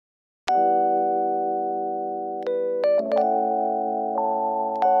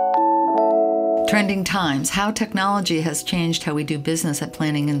Trending times, how technology has changed how we do business at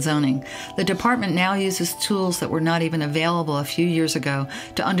planning and zoning. The department now uses tools that were not even available a few years ago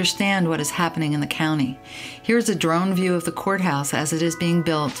to understand what is happening in the county. Here's a drone view of the courthouse as it is being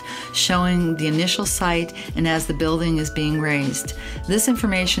built, showing the initial site and as the building is being raised. This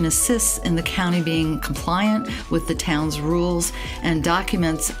information assists in the county being compliant with the town's rules and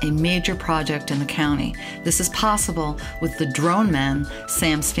documents a major project in the county. This is possible with the drone men,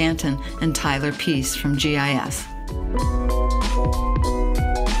 Sam Stanton and Tyler Peace from GIS.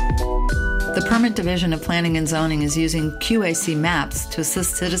 The Permit Division of Planning and Zoning is using QAC maps to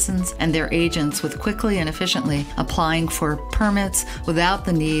assist citizens and their agents with quickly and efficiently applying for permits without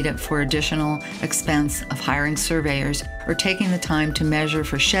the need for additional expense of hiring surveyors or taking the time to measure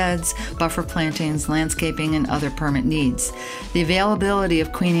for sheds, buffer plantings, landscaping, and other permit needs. The availability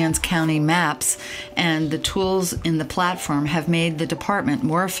of Queen Anne's County maps and the tools in the platform have made the department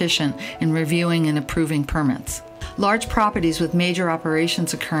more efficient in reviewing and approving permits. Large properties with major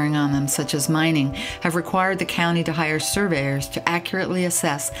operations occurring on them, such as mining, have required the county to hire surveyors to accurately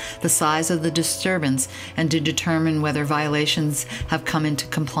assess the size of the disturbance and to determine whether violations have come into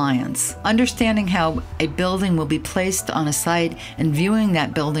compliance. Understanding how a building will be placed on a site and viewing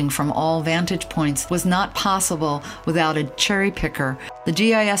that building from all vantage points was not possible without a cherry picker. The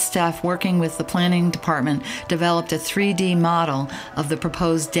GIS staff working with the planning department developed a 3D model of the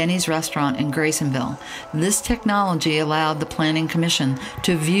proposed Denny's restaurant in Graysonville. This technology allowed the Planning Commission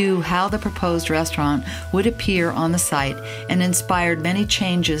to view how the proposed restaurant would appear on the site and inspired many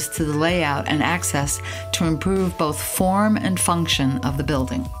changes to the layout and access to improve both form and function of the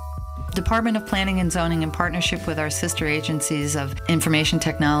building. Department of Planning and Zoning, in partnership with our sister agencies of Information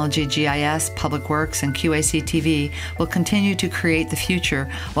Technology, GIS, Public Works, and QACTV, will continue to create the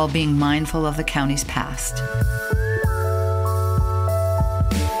future while being mindful of the county's past.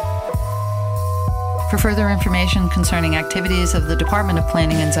 For further information concerning activities of the Department of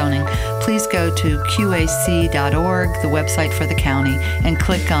Planning and Zoning, please go to qac.org, the website for the county, and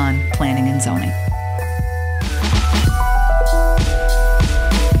click on Planning and Zoning.